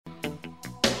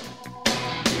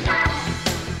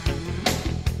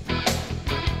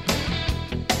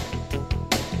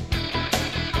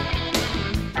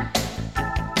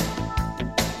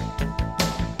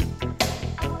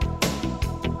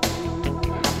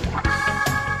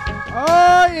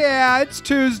Yeah, it's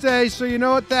Tuesday, so you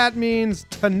know what that means.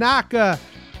 Tanaka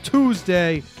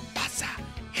Tuesday.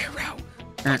 Masahiro.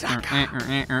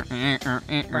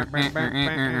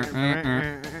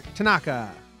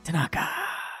 Tanaka.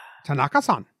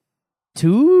 Tanaka-san.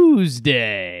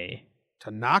 Tuesday.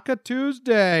 Tanaka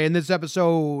Tuesday. In this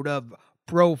episode of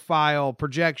Profile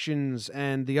Projections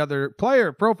and the other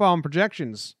player profile and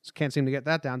projections. Can't seem to get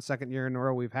that down. Second year in a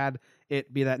row we've had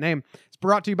it be that name. It's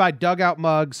brought to you by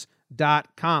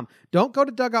dugoutmugs.com. Don't go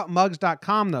to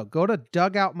dugoutmugs.com though. Go to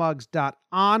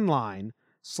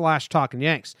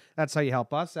dugoutmugs.online/talkingyanks. That's how you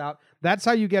help us out. That's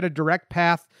how you get a direct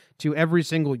path to every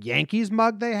single Yankees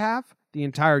mug they have, the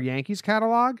entire Yankees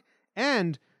catalog,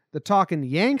 and the Talking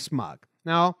Yanks mug.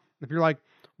 Now, if you're like,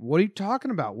 what are you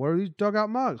talking about? What are these dugout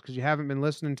mugs? Because you haven't been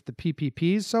listening to the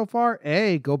PPPs so far.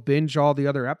 A, go binge all the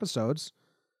other episodes.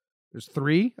 There's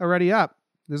 3 already up.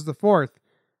 This is the 4th.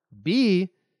 B,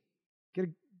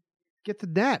 get the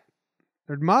net.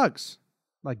 They're mugs.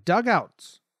 Like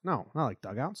dugouts. No, not like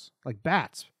dugouts. Like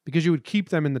bats. Because you would keep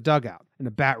them in the dugout, in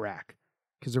a bat rack.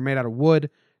 Because they're made out of wood.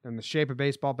 They're in the shape of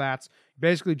baseball bats.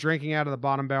 Basically drinking out of the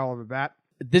bottom barrel of a bat.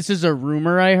 This is a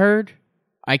rumor I heard.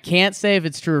 I can't say if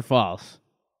it's true or false.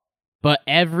 But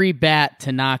every bat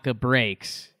Tanaka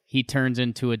breaks, he turns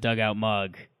into a dugout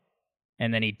mug,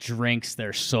 and then he drinks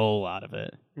their soul out of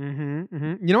it. You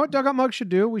know what dugout mugs should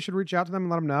do? We should reach out to them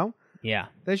and let them know. Yeah.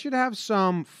 They should have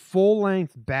some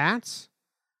full-length bats.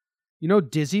 You know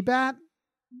Dizzy Bat?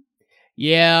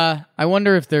 Yeah, I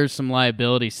wonder if there's some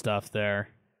liability stuff there.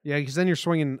 Yeah, because then you're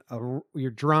swinging,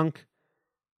 you're drunk,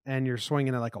 and you're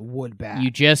swinging like a wood bat. You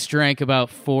just drank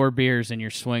about 4 beers and you're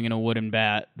swinging a wooden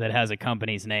bat that has a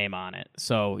company's name on it.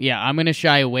 So, yeah, I'm going to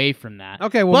shy away from that.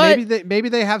 Okay, well, maybe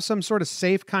they have some sort of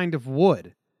safe kind of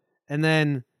wood. And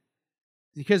then,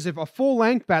 because if a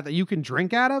full-length bat that you can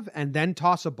drink out of and then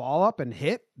toss a ball up and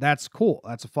hit, that's cool.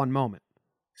 That's a fun moment.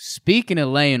 Speaking of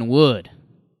laying wood,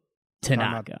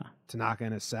 Tanaka. Tanaka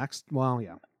and his sex? Well,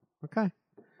 yeah. Okay.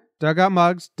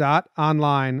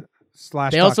 Dugoutmugs.online/.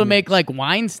 They also make like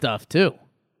wine stuff too.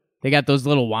 They got those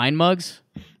little wine mugs.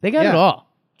 They got it all.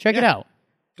 Check it out.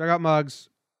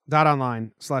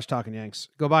 Dugoutmugs.online/talkingyanks.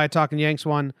 Go buy a Talking Yanks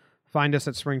one. Find us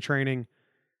at spring training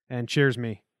and cheers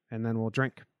me, and then we'll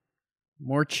drink.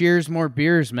 More cheers, more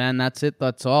beers, man. That's it.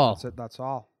 That's all. That's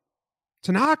all.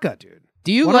 Tanaka, dude.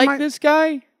 Do you like this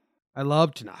guy? I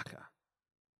love Tanaka.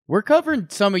 We're covering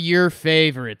some of your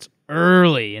favorites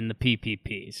early in the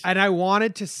PPPs. And I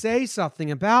wanted to say something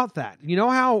about that. You know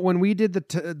how when we did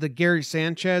the Gary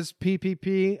Sanchez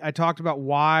PPP, I talked about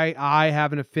why I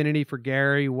have an affinity for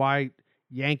Gary, why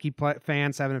Yankee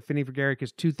fans have an affinity for Gary,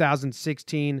 because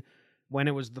 2016, when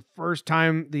it was the first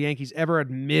time the Yankees ever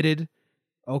admitted,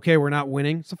 okay, we're not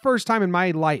winning. It's the first time in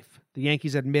my life the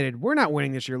Yankees admitted, we're not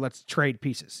winning this year, let's trade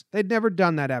pieces. They'd never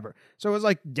done that ever. So it was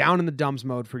like down in the dumps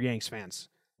mode for Yanks fans.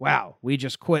 Wow, we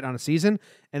just quit on a season.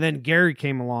 And then Gary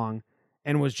came along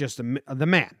and was just the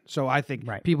man. So I think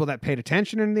people that paid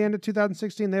attention in the end of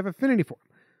 2016, they have affinity for him.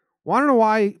 Want to know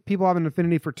why people have an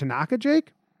affinity for Tanaka,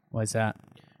 Jake? Why's that?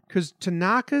 Because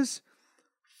Tanaka's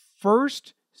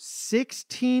first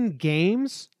 16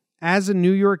 games as a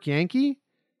New York Yankee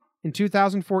in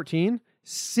 2014,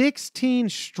 16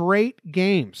 straight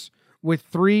games with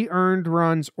 3 earned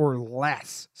runs or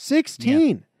less.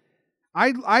 16. Yeah.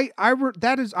 I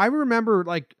remember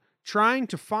like trying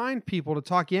to find people to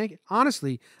talk Yankees.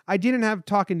 Honestly, I didn't have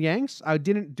Talking Yanks. I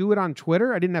didn't do it on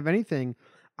Twitter. I didn't have anything.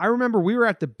 I remember we were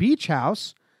at the beach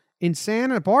house in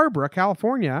Santa Barbara,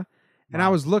 California, and I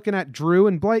was looking at Drew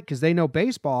and Blake because they know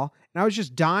baseball, and I was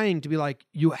just dying to be like,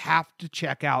 you have to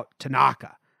check out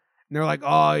Tanaka. And they're like, oh,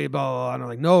 blah, blah, blah. And I'm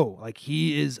like, no, like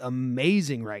he is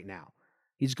amazing right now.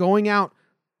 He's going out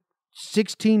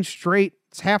 16 straight,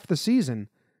 it's half the season,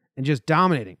 and just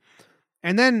dominating.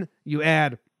 And then you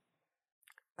add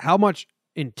how much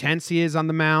intense he is on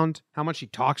the mound, how much he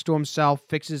talks to himself,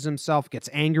 fixes himself, gets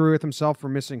angry with himself for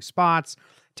missing spots,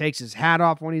 takes his hat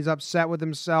off when he's upset with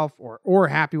himself or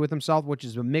happy with himself, which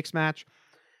is a mixed match.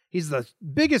 He's the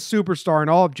biggest superstar in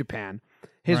all of Japan.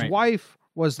 His wife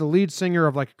was the lead singer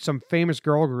of like some famous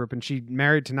girl group, and she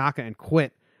married Tanaka and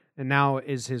quit, and now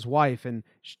is his wife, and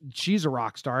she's a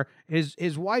rock star.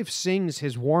 His wife sings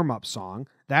his warm-up song.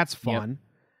 That's fun. Yep.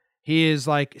 He is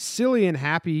like silly and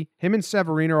happy. Him and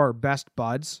Severino are best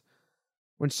buds.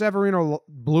 When Severino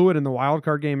blew it in the wild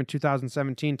card game in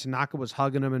 2017, Tanaka was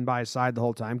hugging him and by his side the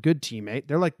whole time. Good teammate.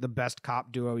 They're like the best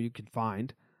cop duo you could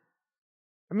find.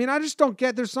 I mean, I just don't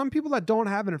get, there's some people that don't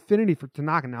have an affinity for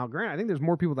Tanaka. Now, granted, I think there's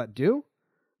more people that do,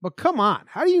 but come on.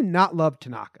 How do you not love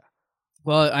Tanaka?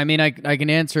 Well, I mean, I can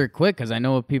answer it quick because I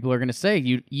know what people are going to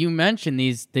say. You mentioned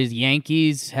these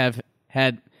Yankees have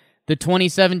had the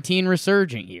 2017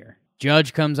 resurgent year.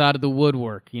 Judge comes out of the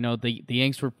woodwork. The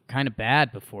Yanks were kind of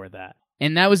bad before that.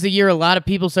 And that was the year a lot of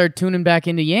people started tuning back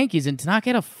into Yankees, and Tanaka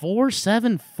had a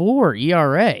 4.74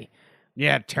 ERA.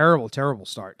 Yeah, terrible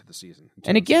start to the season.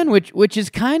 And again, which is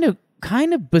kind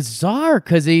of bizarre,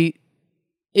 because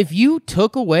if you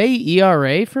took away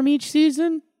ERA from each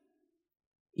season,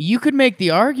 you could make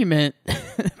the argument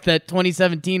that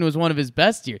 2017 was one of his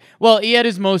best years. Well, he had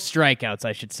his most strikeouts,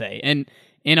 I should say. And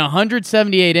in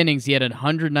 178 innings, he had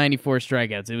 194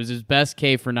 strikeouts. It was his best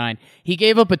K for 9. He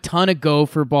gave up a ton of go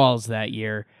for balls that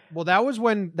year. Well, that was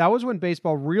when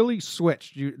baseball really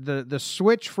switched. The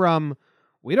switch from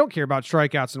we don't care about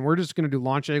strikeouts and we're just going to do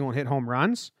launch angle and hit home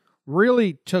runs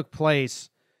really took place.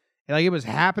 Like, it was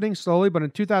happening slowly, but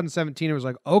in 2017, it was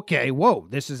like, okay, whoa,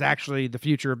 this is actually the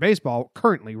future of baseball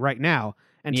currently, right now.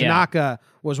 And Tanaka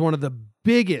was one of the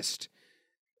biggest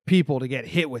people to get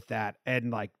hit with that and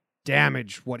like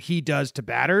damage what he does to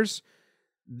batters.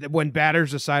 When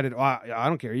batters decided, oh, I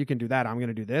don't care, you can do that, I'm going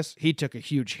to do this, he took a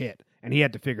huge hit, and he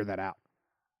had to figure that out.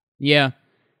 Yeah.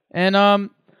 And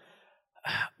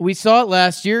we saw it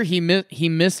last year. He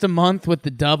missed a month with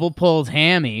the double pulled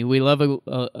hammy. We love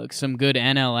some good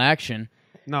NL action.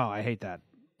 No, I hate that.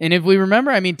 And if we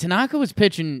remember, Tanaka was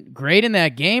pitching great in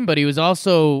that game, but he was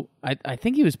also, I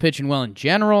think he was pitching well in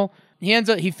general.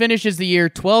 He finishes the year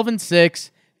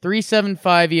 12-6,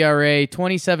 3.75 ERA,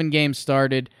 27 games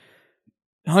started,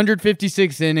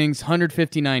 156 innings,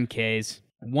 159 Ks,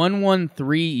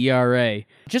 1.13 ERA.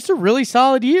 Just a really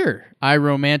solid year. I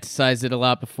romanticized it a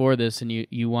lot before this, and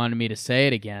you wanted me to say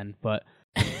it again, but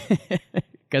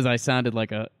because I sounded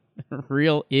like a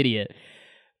real idiot.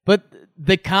 But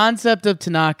the concept of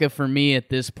Tanaka for me at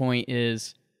this point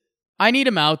is I need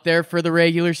him out there for the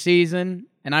regular season,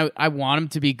 and I want him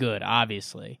to be good,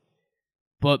 obviously.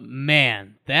 But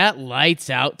man, that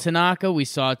lights out Tanaka we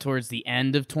saw towards the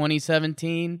end of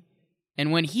 2017,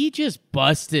 and when he just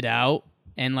busted out,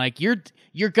 and like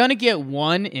you're gonna get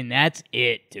one, and that's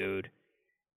it, dude.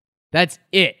 That's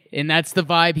it, and that's the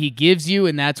vibe he gives you,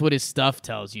 and that's what his stuff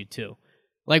tells you too.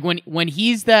 Like when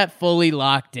he's that fully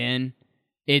locked in,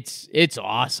 it's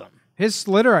awesome. His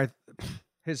splitter,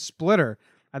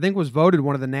 I think, was voted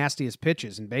one of the nastiest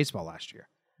pitches in baseball last year.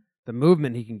 The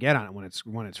movement he can get on it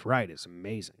when it's right is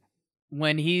amazing.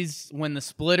 When the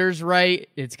splitter's right,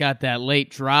 it's got that late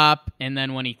drop, and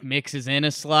then when he mixes in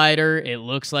a slider, it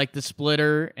looks like the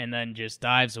splitter, and then just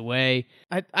dives away.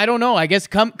 I don't know. I guess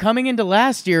coming into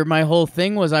last year, my whole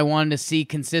thing was I wanted to see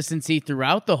consistency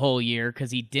throughout the whole year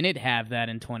because he didn't have that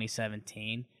in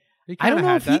 2017. I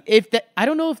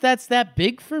don't know if that's that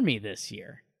big for me this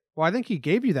year. Well, I think he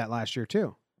gave you that last year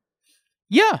too.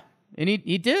 Yeah, and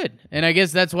he did, and I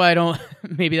guess that's why I don't.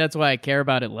 Maybe that's why I care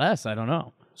about it less. I don't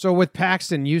know. So with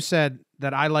Paxton, you said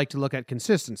that I like to look at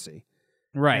consistency.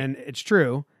 Right. And it's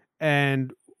true.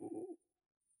 And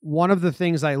one of the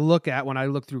things I look at when I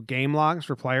look through game logs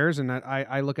for players, and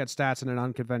I look at stats in an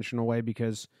unconventional way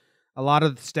because a lot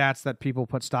of the stats that people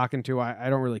put stock into, I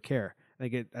don't really care. I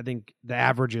think the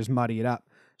averages muddy it up.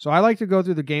 So I like to go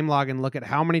through the game log and look at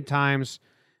how many times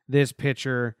this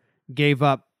pitcher gave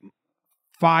up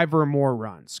 5 or more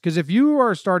runs. Because if you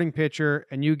are a starting pitcher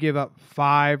and you give up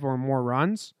 5 or more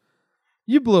runs,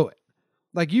 you blew it.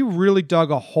 Like, you really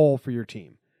dug a hole for your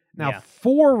team. Now,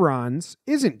 4 runs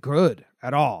isn't good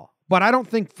at all, but I don't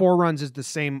think 4 runs is the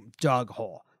same dug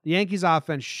hole. The Yankees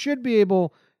offense should be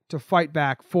able to fight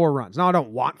back 4 runs. Now, I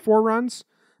don't want 4 runs,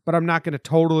 but I'm not going to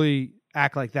totally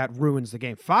act like that ruins the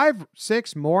game. 5,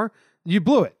 6 more, you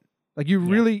blew it. Like, you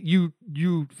really,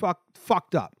 you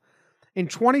fucked up. In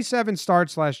 27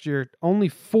 starts last year, only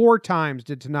 4 times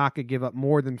did Tanaka give up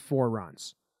more than 4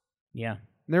 runs. Yeah. And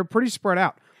they're pretty spread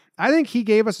out. I think he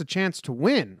gave us a chance to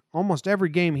win almost every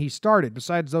game he started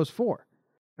besides those 4.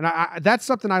 And that's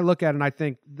something I look at and I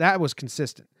think that was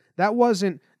consistent. That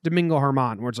wasn't Domingo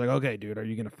Germán, where it's like, okay, dude, are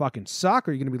you going to fucking suck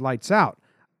or are you going to be lights out?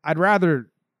 I'd rather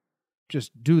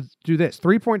just do this.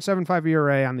 3.75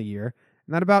 ERA on the year,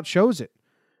 and that about shows it.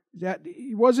 That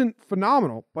he wasn't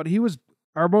phenomenal, but he was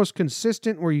our most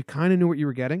consistent, where you kind of knew what you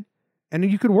were getting, and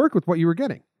you could work with what you were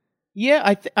getting.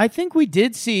 Yeah, I think we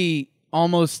did see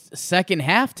almost second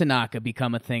half Tanaka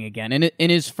become a thing again. And in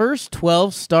his first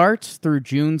 12 starts through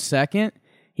June 2nd,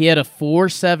 he had a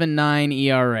 4.79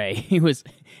 ERA. He was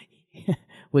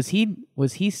he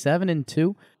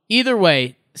 7-2? Either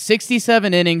way,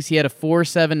 67 innings, he had a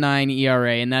 4.79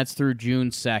 ERA, and that's through June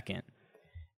 2nd.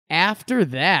 After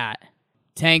that,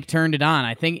 Tank turned it on.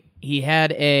 I think he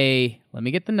had let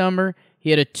me get the number. He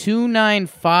had a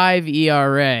 2.95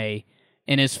 ERA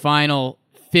in his final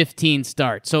 15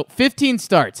 starts. So 15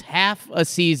 starts, half a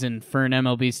season for an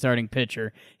MLB starting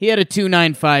pitcher. He had a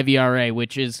 2.95 ERA,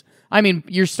 which is, I mean,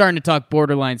 you're starting to talk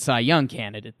borderline Cy Young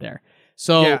candidate there.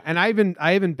 So yeah, and I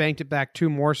even banked it back 2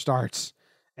 more starts,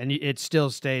 and it still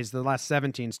stays. The last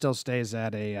 17 still stays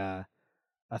at a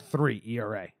 3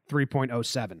 ERA,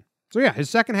 3.07. So yeah, his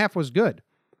second half was good.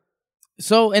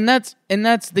 So and that's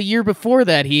the year before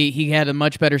that. He had a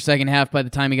much better second half. By the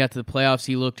time he got to the playoffs,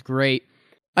 he looked great.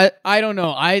 I don't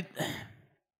know.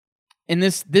 And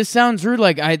this sounds rude.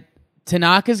 Like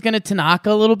Tanaka's going to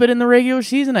Tanaka a little bit in the regular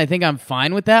season. I think I'm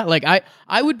fine with that. Like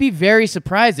I would be very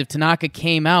surprised if Tanaka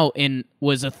came out and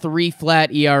was a 3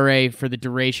 flat ERA for the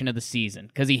duration of the season,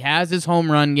 because he has his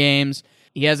home run games.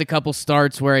 He has a couple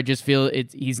starts where I just feel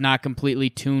he's not completely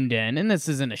tuned in, and this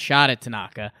isn't a shot at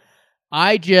Tanaka.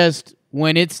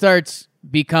 When it starts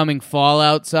becoming fall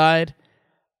outside,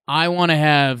 I want to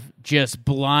have just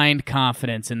blind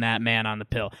confidence in that man on the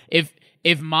hill. If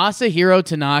Masahiro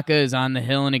Tanaka is on the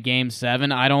hill in a Game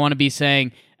 7, I don't want to be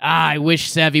saying, I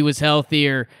wish Sevy was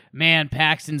healthier. Man,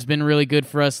 Paxton's been really good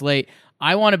for us late.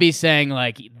 I want to be saying,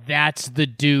 like, that's the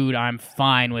dude I'm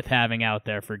fine with having out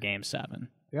there for Game 7.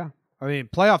 Yeah. I mean,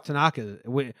 playoff Tanaka,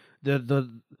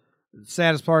 the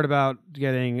saddest part about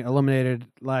getting eliminated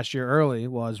last year early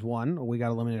was, one, we got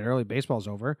eliminated early, baseball's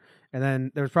over. And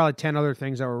then there's probably 10 other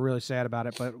things that were really sad about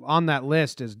it. But on that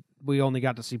list is we only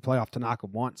got to see playoff Tanaka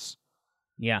once.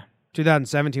 Yeah.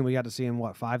 2017, we got to see him,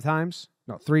 5 times?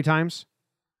 No, 3 times?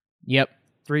 Yep.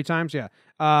 3 times, yeah.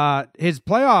 His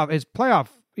playoff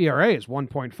ERA is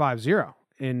 1.50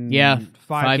 in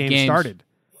 5 games started.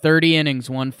 30 innings,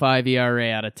 1.5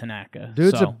 ERA out of Tanaka.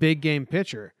 Dude's a big game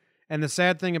pitcher. And the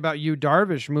sad thing about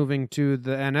Darvish moving to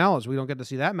the NL is we don't get to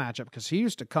see that matchup, because he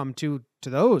used to come to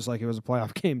those like it was a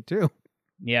playoff game too.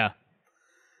 Yeah.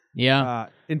 Yeah.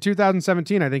 In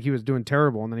 2017, I think he was doing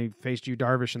terrible, and then he faced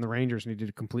Darvish and the Rangers, and he did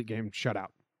a complete game shutout.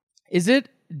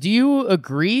 Do you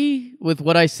agree with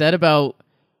what I said about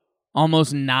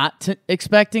almost not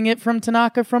expecting it from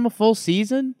Tanaka from a full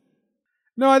season?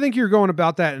 No, I think you're going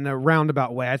about that in a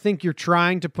roundabout way. I think you're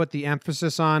trying to put the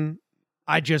emphasis on,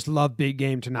 I just love big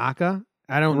game Tanaka.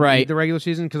 I don't need the regular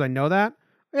season because I know that.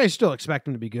 I still expect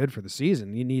him to be good for the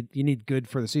season. You need good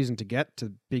for the season to get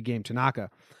to big game Tanaka.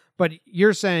 But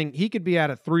you're saying he could be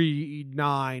at a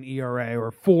 3.9 ERA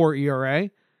or 4 ERA,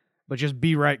 but just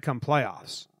be right come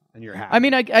playoffs, and you're happy. I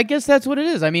mean, I guess that's what it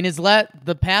is. I mean,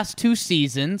 the past 2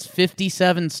 seasons,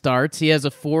 57 starts, he has a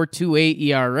 4.28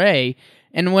 ERA.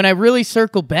 And when I really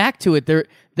circle back to it,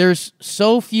 there's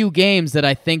so few games that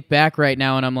I think back right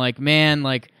now, and I'm like, man,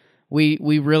 like we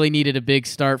really needed a big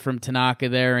start from Tanaka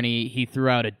there, and he threw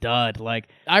out a dud. Like,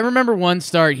 I remember one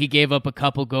start he gave up a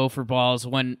couple gopher balls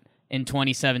in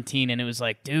 2017, and it was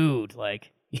like, dude,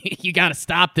 like you got to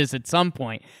stop this at some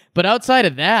point. But outside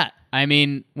of that, I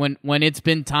mean, when it's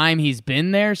been time, he's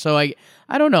been there. So I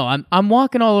don't know. I'm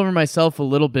walking all over myself a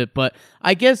little bit, but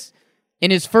I guess. In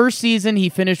his first season, he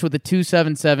finished with a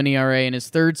 2.77 ERA. In his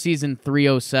third season,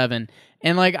 3.07.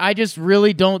 And, like, I just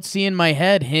really don't see in my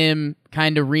head him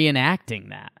kind of reenacting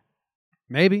that.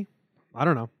 Maybe. I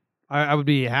don't know. I would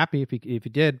be happy if he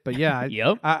did. But, yeah.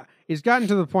 Yep. He's gotten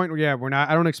to the point where,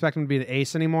 I don't expect him to be the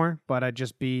ace anymore, but I'd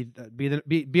just be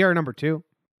our number 2.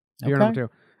 Be our number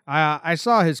 2. I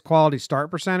saw his quality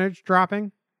start percentage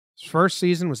dropping. His first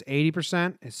season was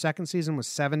 80%. His second season was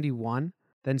 71%.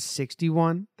 Then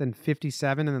 61, then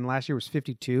 57, and then last year was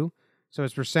 52. So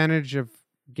his percentage of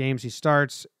games he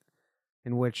starts,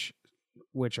 in which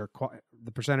are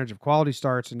the percentage of quality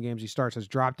starts in games he starts, has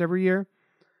dropped every year.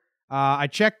 I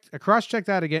cross-checked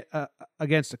that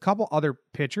against a couple other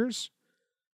pitchers,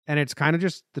 and it's kind of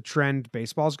just the trend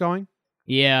baseball's going.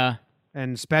 Yeah,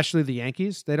 and especially the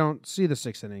Yankees, they don't see the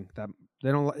 6th inning.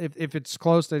 They don't. If it's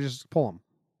close, they just pull them.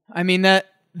 I mean that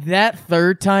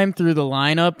third time through the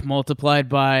lineup multiplied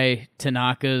by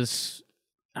Tanaka's,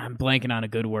 I'm blanking on a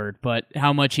good word, but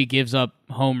how much he gives up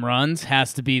home runs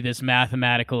has to be this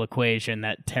mathematical equation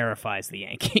that terrifies the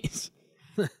Yankees.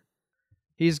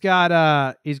 He's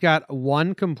got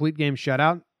 1 complete game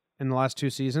shutout in the last 2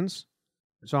 seasons.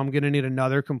 So I'm going to need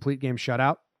another complete game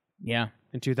shutout. Yeah.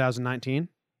 In 2019.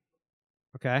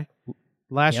 Okay.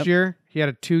 Last year, he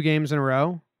had 2 games in a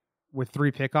row with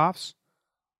 3 pickoffs.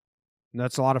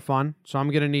 That's a lot of fun. So I'm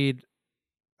going to need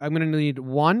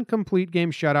 1 complete game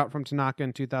shutout from Tanaka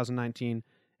in 2019,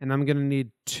 and I'm going to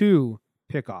need 2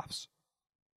 pickoffs.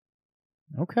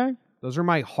 Okay. Those are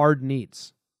my hard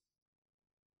needs.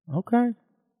 Okay.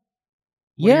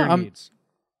 What are your needs?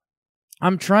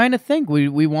 I'm trying to think. We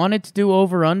wanted to do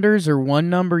over-unders or one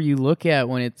number you look at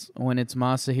when it's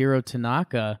Masahiro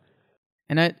Tanaka.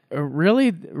 And really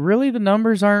the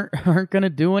numbers aren't going to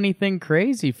do anything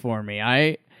crazy for me.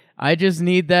 I just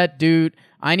need that dude.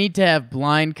 I need to have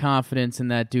blind confidence in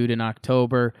that dude in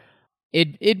October.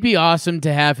 It'd be awesome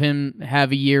to have him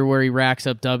have a year where he racks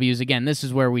up W's. Again, this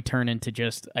is where we turn into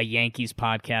just a Yankees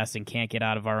podcast and can't get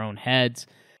out of our own heads.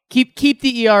 Keep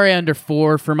the ERA under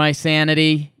 4 for my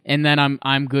sanity, and then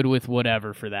I'm good with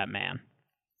whatever for that man.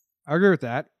 I agree with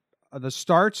that. The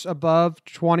starts above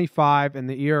 25 and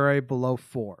the ERA below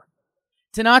 4.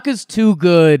 Tanaka's too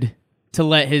good to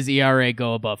let his ERA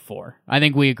go above 4. I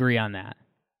think we agree on that.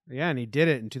 Yeah, and he did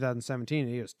it in 2017.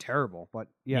 He was terrible, but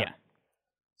yeah.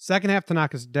 Second half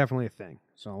Tanaka's definitely a thing.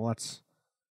 So let's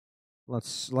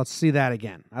see that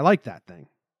again. I like that thing.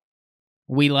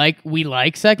 We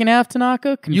like second half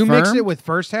Tanaka. Confirmed? You mix it with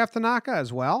first half Tanaka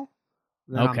as well.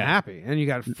 Then okay. I'm happy, and you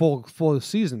got full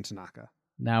season Tanaka.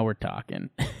 Now we're talking.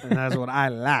 And that's what I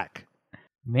like.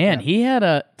 Man, he had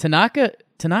a Tanaka's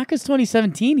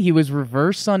 2017. He was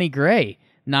reverse Sonny Gray,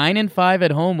 9-5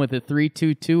 at home with a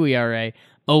 3.22 ERA.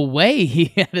 Away, he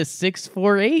had a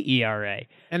 6.48 ERA.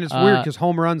 And it's weird because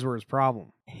home runs were his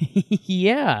problem.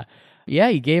 Yeah,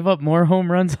 he gave up more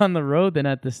home runs on the road than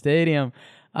at the stadium.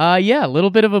 A little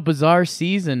bit of a bizarre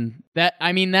season.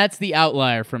 That's the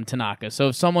outlier from Tanaka. So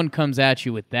if someone comes at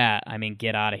you with that,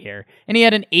 get out of here. And he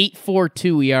had an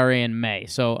 8.42 ERA in May.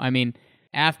 So,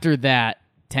 after that,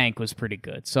 Tank was pretty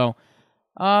good. So,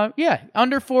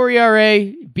 under 4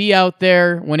 ERA, be out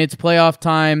there when it's playoff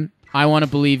time. I want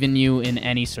to believe in you in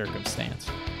any circumstance.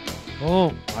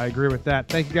 Oh, I agree with that.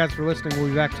 Thank you guys for listening. We'll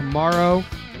be back tomorrow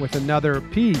with another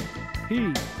P.